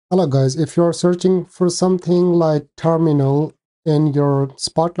Hello guys, if you're searching for something like terminal in your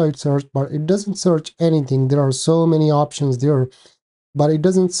Spotlight search bar, it doesn't search anything. There are so many options there, but it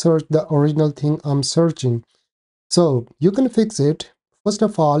doesn't search the original thing I'm searching. So you can fix it. First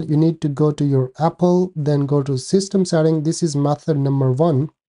of all, you need to go to your Apple, then go to system setting. This is method number 1.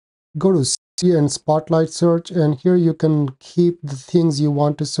 Go to C and Spotlight search, and here you can keep the things you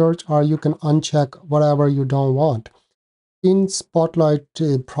want to search, or you can uncheck whatever you don't want. In Spotlight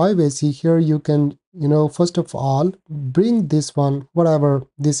privacy, here you can, first of all bring this one, whatever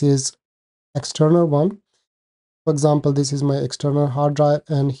this is, external one. For example, this is my external hard drive,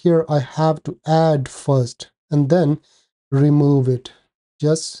 and here I have to add first and then remove it.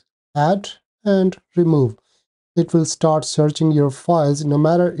 Just add and remove. It will start searching your files, no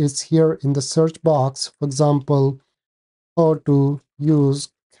matter it's here in the search box. For example, how to use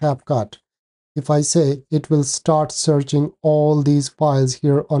CapCut. If I say, it will start searching all these files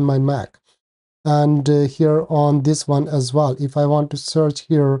here on my Mac, and here on this one as well. If I want to search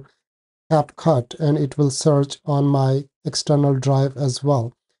here CapCut, and it will search on my external drive as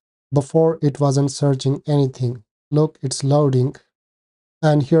well. Before it wasn't searching anything. Look, it's loading.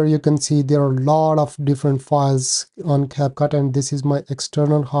 And here you can see there are a lot of different files on CapCut, and this is my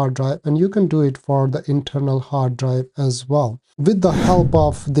external hard drive, and you can do it for the internal hard drive as well with the help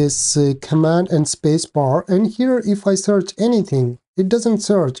of this command and space bar. And here, if I search anything, it doesn't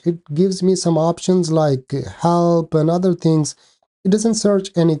search. It gives me some options like help and other things. It doesn't search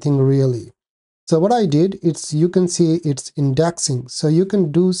anything really. So what I did, you can see it's indexing. So you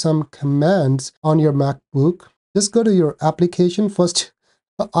can do some commands on your MacBook. Just go to your application first.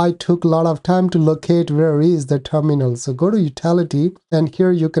 I took a lot of time to locate where is the terminal. So go to utility, and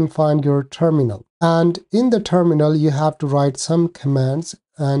here you can find your terminal. And in the terminal, you have to write some commands,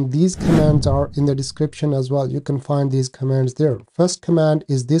 and these commands are in the description as well. You can find these commands there. First command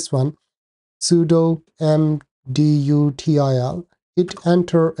is this one, sudo mdutil. Hit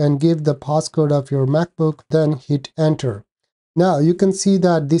enter and give the passcode of your MacBook, then hit enter. Now you can see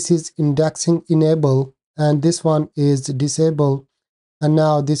that this is indexing enable, and this one is disable, and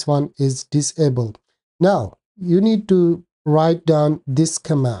now this one is disabled. Now you need to write down this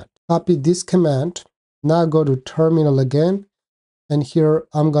command. Copy this command. Now go to terminal again, and here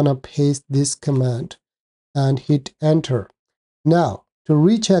I'm gonna paste this command and hit enter. Now to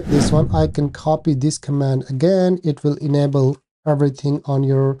recheck this one, I can copy this command again. It will enable everything on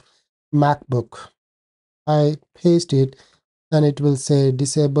your MacBook. I paste it, and it will say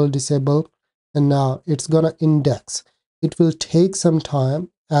disable, disable, and now it's gonna index. It will take some time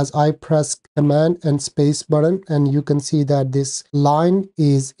as I press command and space button, and you can see that this line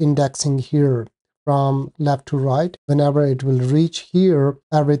is indexing here from left to right. Whenever it will reach here,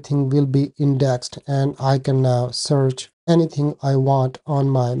 everything will be indexed, and I can now search anything I want on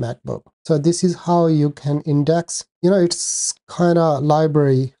my MacBook. So this is how you can index. It's kind of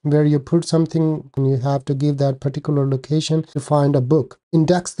library where you put something and you have to give that particular location to find a book.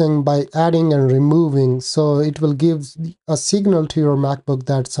 Index them by adding and removing, so it will give a signal to your MacBook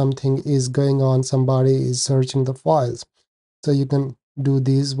that something is going on, somebody is searching the files. So you can do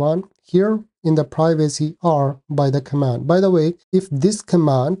this one here in the privacy or by the command. By the way, if this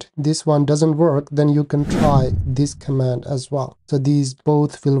command, this one doesn't work, then you can try this command as well. So these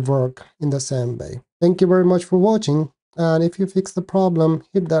both will work in the same way. Thank you very much for watching. And if you fix the problem,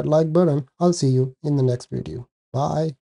 hit that like button. I'll see you in the next video. Bye.